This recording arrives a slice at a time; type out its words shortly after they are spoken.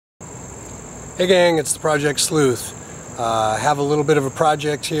Hey gang, it's the Project Sleuth. Have a little bit of a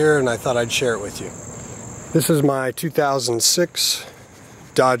project here and I thought I'd share it with you. This is my 2006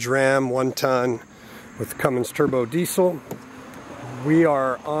 Dodge Ram 1-ton with Cummins turbo diesel. We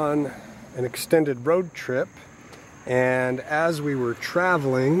are on an extended road trip, and as we were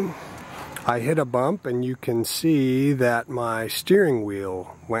traveling I hit a bump and you can see that my steering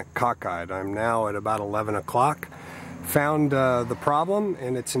wheel went cockeyed. I'm now at about 11 o'clock. Found the problem,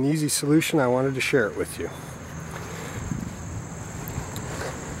 and it's an easy solution. I wanted to share it with you.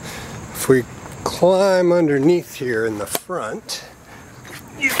 If we climb underneath here in the front,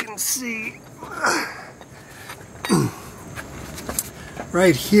 you can see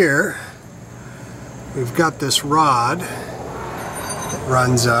right here we've got this rod that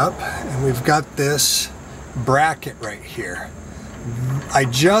runs up, and we've got this bracket right here. I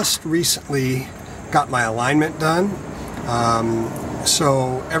just recently got my alignment done,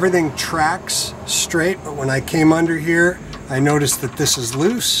 so everything tracks straight, but when I came under here I noticed that this is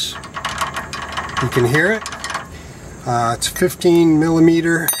loose. You can hear it. It's a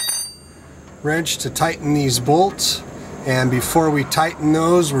 15mm wrench to tighten these bolts, and before we tighten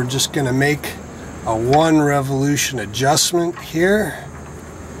those we're just going to make a 1 revolution adjustment here.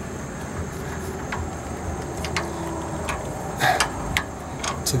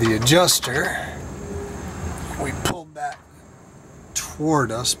 To the adjuster. We pulled that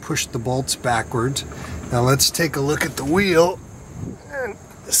toward us, pushed the bolts backwards. Now let's take a look at the wheel and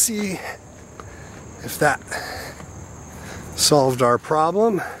see if that solved our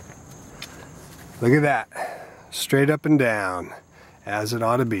problem. Look at that, straight up and down, as it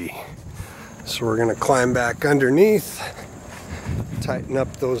ought to be. So we're going to climb back underneath, tighten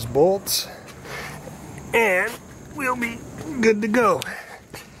up those bolts, and we'll be good to go.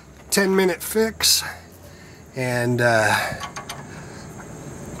 10-minute fix, and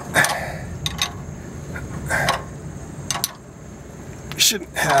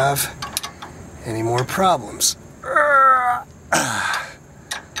shouldn't have any more problems.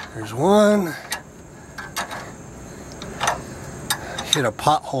 There's one. Hit a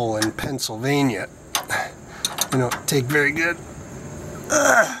pothole in Pennsylvania. You don't take very good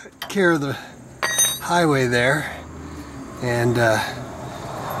care of the highway there, and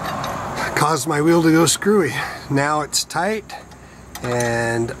caused my wheel to go screwy. Now it's tight,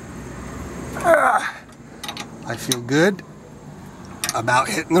 and I feel good about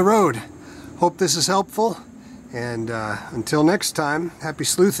hitting the road. Hope this is helpful, and until next time, happy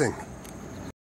sleuthing.